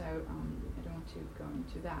discussion, so I don't want to go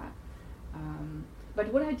into that.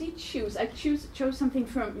 But what I did choose, chose something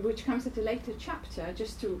from which comes at a later chapter,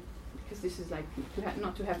 just to, because this is like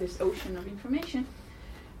not to have this ocean of information.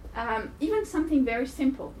 Even something very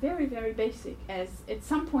simple, very, very basic, as at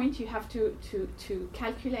some point you have to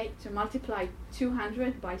calculate, to multiply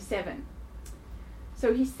 200 by 7.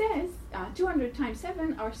 So he says 200 times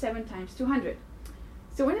 7 are 7 times 200.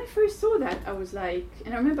 So when I first saw that, I was like,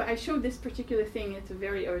 and I remember I showed this particular thing at a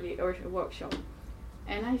very early workshop,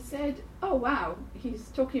 and I said, oh wow, he's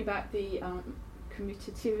talking about the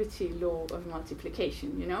commutativity law of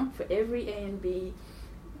multiplication, for every A and B,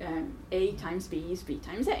 A times B is B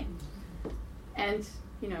times A. And,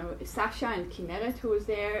 Sasha and Kinneret, who was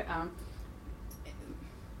there,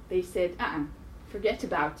 they said, forget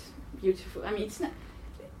about beautiful. It's not.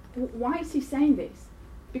 Why is he saying this?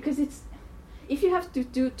 Because if you have to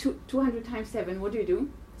do 200 times 7, what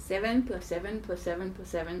do? 7 plus 7 plus 7 plus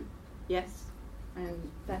 7, yes.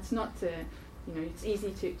 And that's not, it's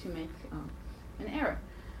easy to make an error.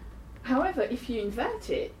 However, if you invert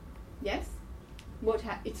it, yes,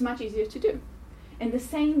 it's much easier to do. And the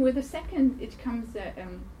same with the second, it comes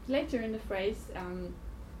later in the phrase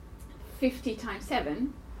 50 times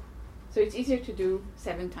 7, so it's easier to do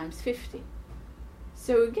 7 times 50.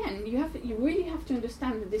 So again, you really have to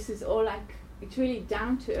understand that this is all it's really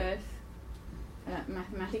down to earth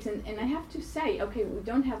mathematics. And I have to say, okay, we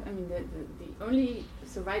don't have, the only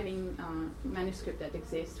surviving manuscript that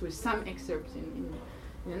exists with some excerpts in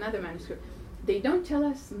another manuscript, they don't tell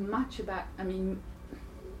us much about,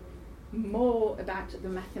 more about the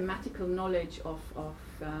mathematical knowledge of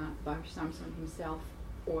Baruch Samson himself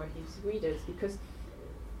or his readers, because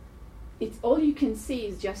it's all you can see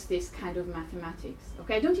is just this kind of mathematics.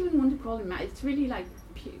 Okay, I don't even want to call it math. It's really like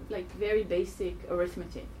very basic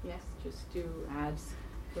arithmetic. Yes, just do adds,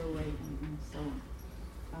 throw away, and so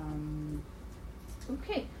on.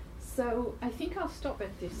 Okay, so I think I'll stop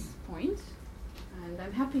at this point, and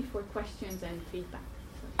I'm happy for questions and feedback.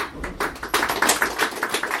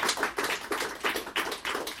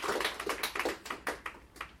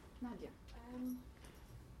 Nadia.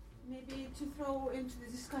 Maybe to throw into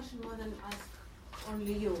the discussion more than ask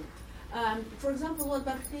only you. For example, what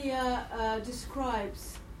Barkhia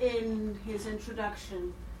describes in his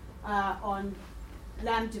introduction on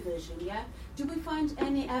land division, yeah? Do we find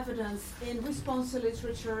any evidence in response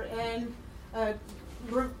literature and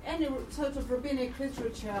any sort of rabbinic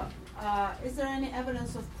literature? Is there any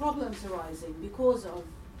evidence of problems arising because of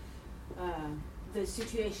the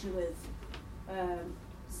situation with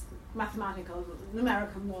mathematical,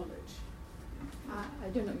 numerical knowledge? I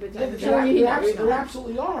don't know, but there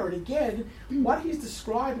absolutely are. And again, what he's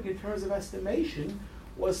describing in terms of estimation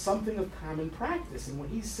was something of common practice. And what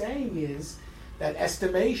he's saying is that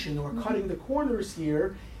estimation, or cutting the corners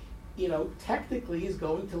here, technically is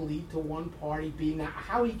going to lead to one party being,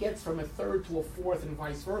 how he gets from a third to a fourth and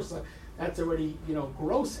vice versa, that's already,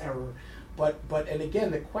 gross error. and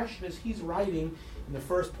again, the question is, he's writing in the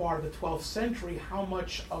first part of the 12th century. How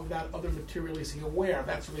much of that other material is he aware of?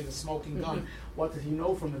 That's really the smoking gun. What does he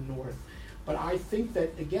know from the north? But I think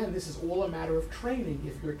that, again, this is all a matter of training.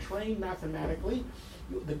 If you're trained mathematically,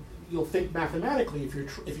 you'll think mathematically.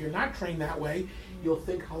 If you're not trained that way, you'll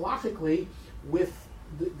think halachically with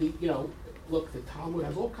the look, the Talmud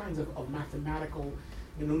has all kinds of mathematical,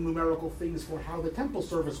 numerical things for how the temple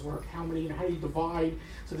service work, how you divide.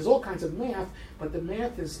 So there's all kinds of math, but the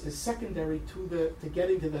math is secondary to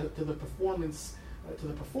getting to the performance.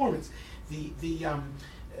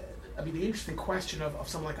 The interesting question of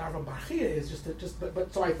someone like Avram Barchia is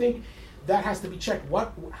so I think that has to be checked.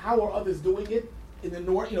 How are others doing it in the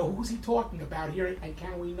north? Who's he talking about here, and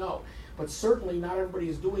can we know? But certainly not everybody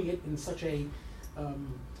is doing it in such a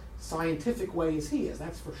scientific way as he is.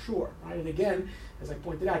 That's for sure, right? And again, as I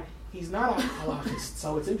pointed out, he's not a halachist,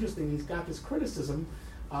 so it's interesting. He's got this criticism,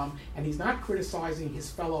 and he's not criticizing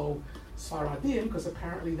his fellow Sfaradim because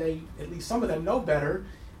apparently at least some of them know better.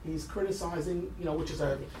 He's criticizing, which is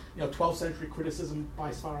a 12th century criticism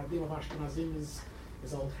by Sfaradim of Ashkenazim is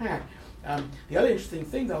old hat. The other interesting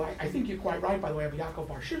thing, though, I think you're quite right, by the way, of Yaakov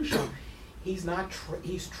Bar Shimshon. He's not.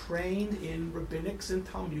 He's trained in rabbinics and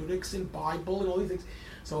Talmudics and Bible and all these things.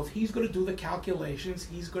 So if he's going to do the calculations,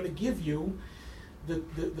 he's going to give you the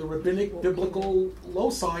rabbinic biblical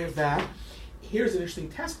loci of that. Here's an interesting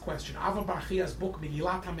test question. Avram Bar Chia's book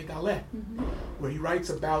Megillat HaMegaleh, where he writes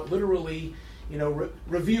about literally,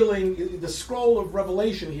 revealing the scroll of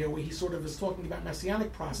Revelation here, where he sort of is talking about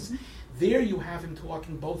messianic process. There you have him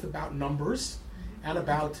talking both about numbers and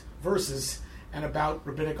about verses and about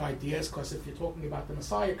rabbinic ideas, because if you're talking about the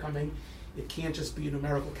Messiah coming, it can't just be a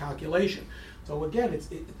numerical calculation. So again,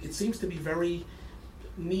 it seems to be very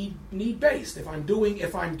need-based. If I'm doing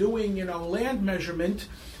land measurement,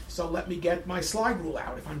 so let me get my slide rule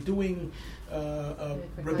out. If I'm doing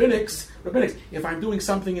rabbinics. If I'm doing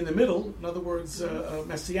something in the middle, in other words,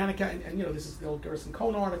 messianic, and this is the old Gerson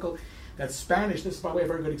Cohn article. That's Spanish. This is, by the way, a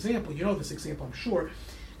very good example. You know this example, I'm sure.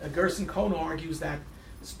 Gerson Cohn argues that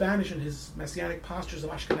Spanish and his messianic postures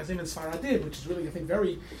of Ashkenazim and Sfaradim, which is really, I think,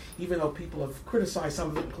 very, even though people have criticized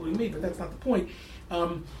some of it, including me, but that's not the point.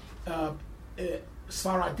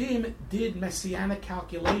 Sfaradim did messianic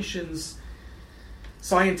calculations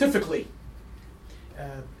scientifically.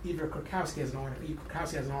 Eva Kurkowski has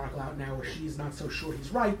an article out now where she's not so sure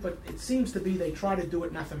he's right, but it seems to be they try to do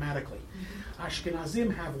it mathematically.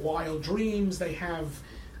 Ashkenazim have wild dreams, they have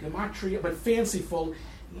gematria, but fanciful.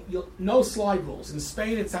 No slide rules. In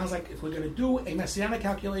Spain, it sounds like if we're going to do a messianic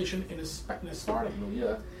calculation in a Sephardic New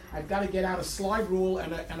Year, I've got to get out a slide rule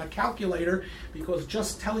and a calculator, because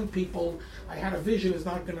just telling people I had a vision is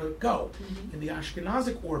not going to go. In the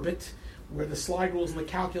Ashkenazic orbit, where the slide rules and the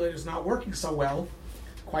calculator is not working so well,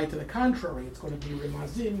 quite to the contrary, it's going to be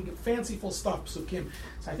remazim, fanciful stuff, psukim.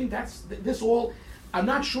 So I think this all. I'm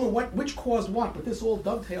not sure which caused what, but this all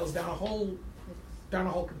dovetails down a whole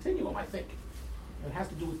continuum. I think it has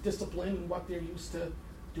to do with discipline and what they're used to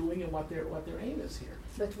doing and what their aim is here.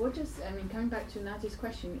 But coming back to Nadi's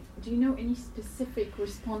question, do you know any specific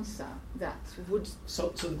responsa that would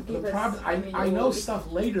give the problem? I know stuff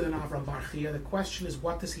later than Avram Bar Chia. The question is,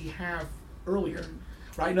 what does he have earlier?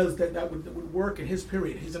 Right? I know that would work in his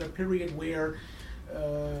period. He's in a period where,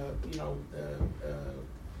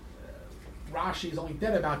 Rashi is only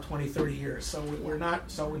dead about 20, 30 years. So we're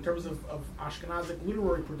not. So in terms of Ashkenazic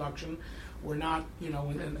literary production, we're not. In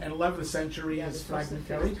 11th century is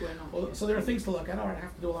fragmentary. Well, so there are things to look at. All right, I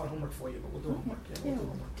have to do a lot of homework for you, but we'll do homework. We'll do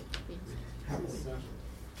homework. Happily.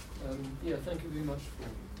 Thank you very much for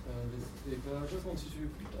this paper. I just wanted to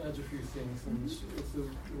add a few things and also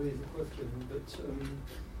raise a question. But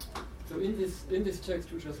so in this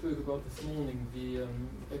text which I spoke about this morning, the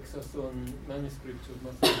Exason manuscript of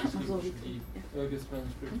Mathematics, the earliest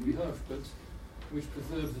manuscript we have, but which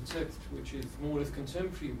preserves a text which is more or less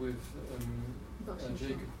contemporary with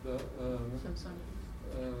Jacob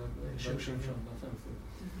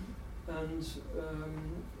and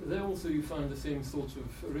there also you find the same sort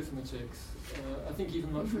of arithmetics. I think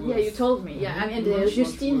even much worse. Yeah, you told me. Yeah,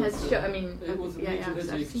 Justine has shown. It was a major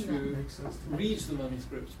headache to read the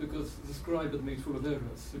manuscripts because the scribe had made full of errors.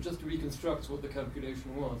 So just to reconstruct what the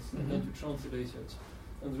calculation was and then to translate it,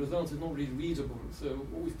 and the result is not really readable. So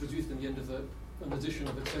what we've produced in the end is an addition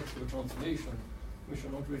of a text or a translation, which are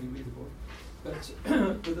not really readable. But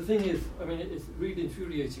the thing is, it's really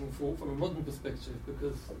infuriating from a modern perspective,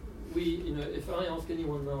 because if I ask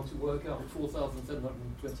anyone now to work out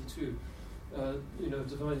 4,722,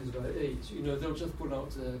 divided by 8, they'll just pull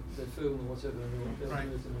out their phone or whatever, and they'll do it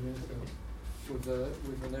in an instant with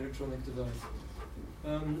an electronic device.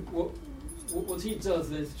 what he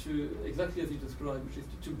does is to, exactly as he described, which is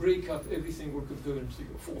to break up every single component. So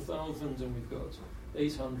you've got 4,000 and we've got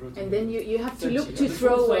 800. And then you have to 70. look to And the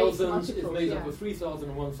throw away 4,000 multiples. is made Yeah. up of 3,000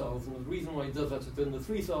 and 1,000. And the reason why he does that is then the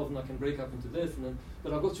 3,000 I can break up into this, and then,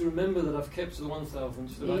 but I've got to remember that I've kept the 1,000,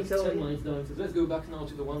 so like 10 lines down. So let's go back now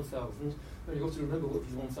to the 1,000, and you've got to remember what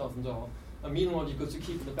these 1,000 are. And meanwhile, you've got to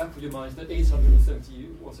keep in the back of your mind that 870,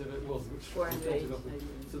 whatever it was, which we started off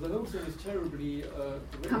with. So the whole thing is terribly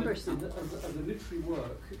cumbersome. As a literary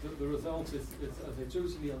work, the result is as a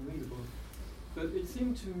totally unreadable. But it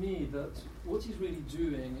seemed to me that what he's really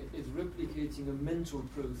doing is replicating a mental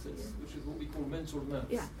process, which is what we call mental maths.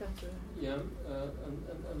 Yeah, that's right. Yeah,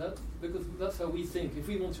 and that, because that's how we think. If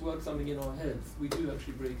we want to work something in our heads, we do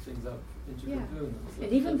actually break things up into components.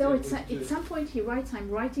 And even though at some point he writes, I'm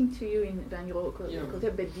writing to you in Daniel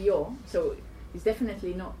Bedio, so it's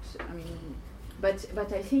definitely not, I mean,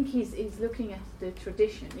 but I think he's looking at the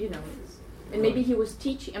tradition, you know, and maybe he was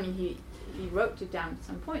teaching, I mean, he wrote it down at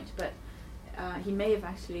some point, but he may have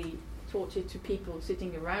actually taught it to people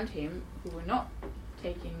sitting around him who were not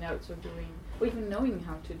taking notes or doing, or even knowing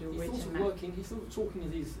how to do written He's sort of math. working, he's sort of talking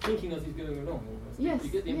as he's thinking as he's going along almost. Yes,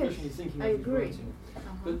 You get the impression he's thinking I as he's agree. writing.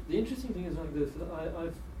 But the interesting thing is like this, that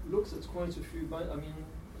I've looked at quite a few, I mean,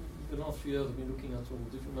 the last few years I've been looking at all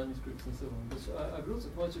different manuscripts and so on, but I've looked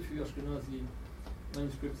at quite a few Ashkenazi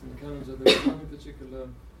manuscripts in the calendar. There's one in particular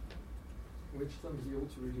which somebody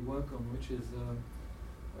ought to really work on, which is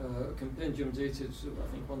a compendium dated, I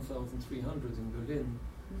think, 1,300 in Berlin,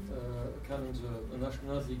 a calendar, an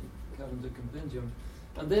Ashkenazi calendar compendium.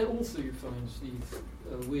 And there also you find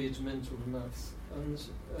these weird mental maths. And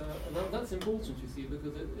that's important, you see,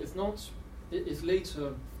 because it's not, it's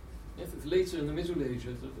later, yes, it's later in the Middle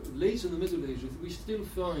Ages. Later in the Middle Ages, we still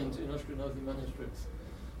find in Ashkenazi manuscripts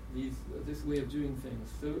this way of doing things.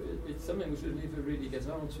 So it's something we should never really get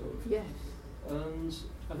out of. Yes. And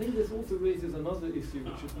I think this also raises another issue,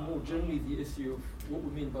 which is more generally the issue of what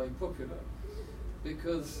we mean by popular.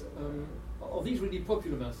 Because of these really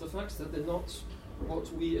popular maths, the fact that they're not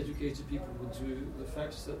what we educated people would do, the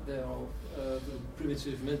fact that they are the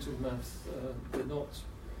primitive mental maths, they're not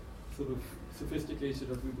sort of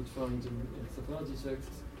sophisticated as we would find in Sephardi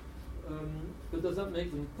texts. But does that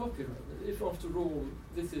make them popular? If, after all,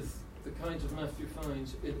 this is the kind of math you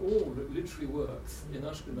find in all literary works in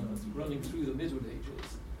Ashkenaz running through the Middle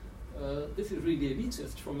Ages, this is really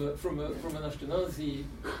elitist from an Ashkenazi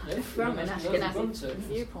context.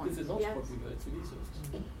 Viewpoint. This is not popular; it's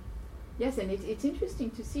elitist. Yes, and it's interesting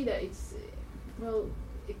to see that it's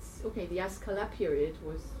okay. The Haskalah period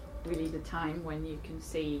was really the time when you can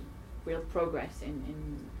see real progress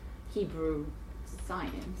in Hebrew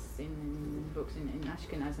science in books in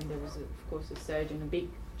Ashkenaz, and there was of course a surge and a big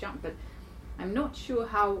jump. But I'm not sure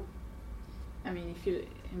how. I mean,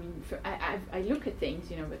 I look at things,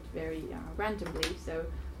 but very randomly. So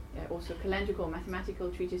also calendrical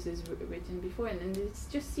mathematical treatises written before, and it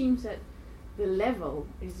just seems that the level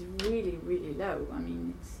is really, really low. I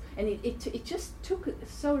mean, it just took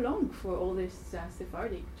so long for all this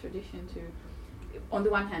Sephardic tradition to, on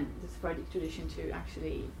the one hand, the Sephardic tradition to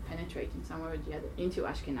actually penetrate in some way or the other into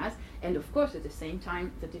Ashkenaz, and of course at the same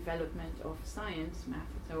time the development of science, math,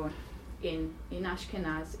 and so on in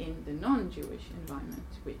Ashkenaz in the non-Jewish environment,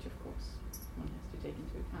 which of course one has to take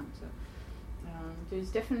into account. So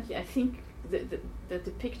there's definitely, I think, that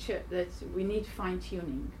the picture that we need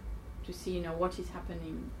fine-tuning to see, what is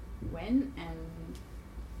happening when,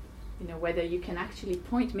 and whether you can actually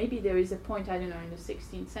point. Maybe there is a point, I don't know, in the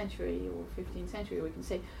 16th century or 15th century, we can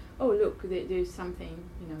say, oh look, there's something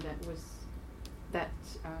that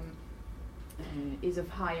is of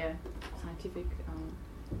higher scientific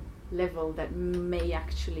level that may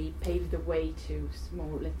actually pave the way to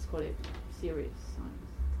more, let's call it, serious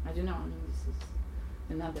science. I don't know. I mean, this is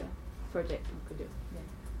another project we could do. Yeah.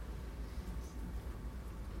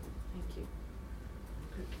 Thank you.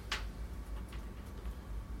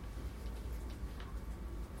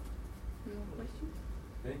 Any more questions?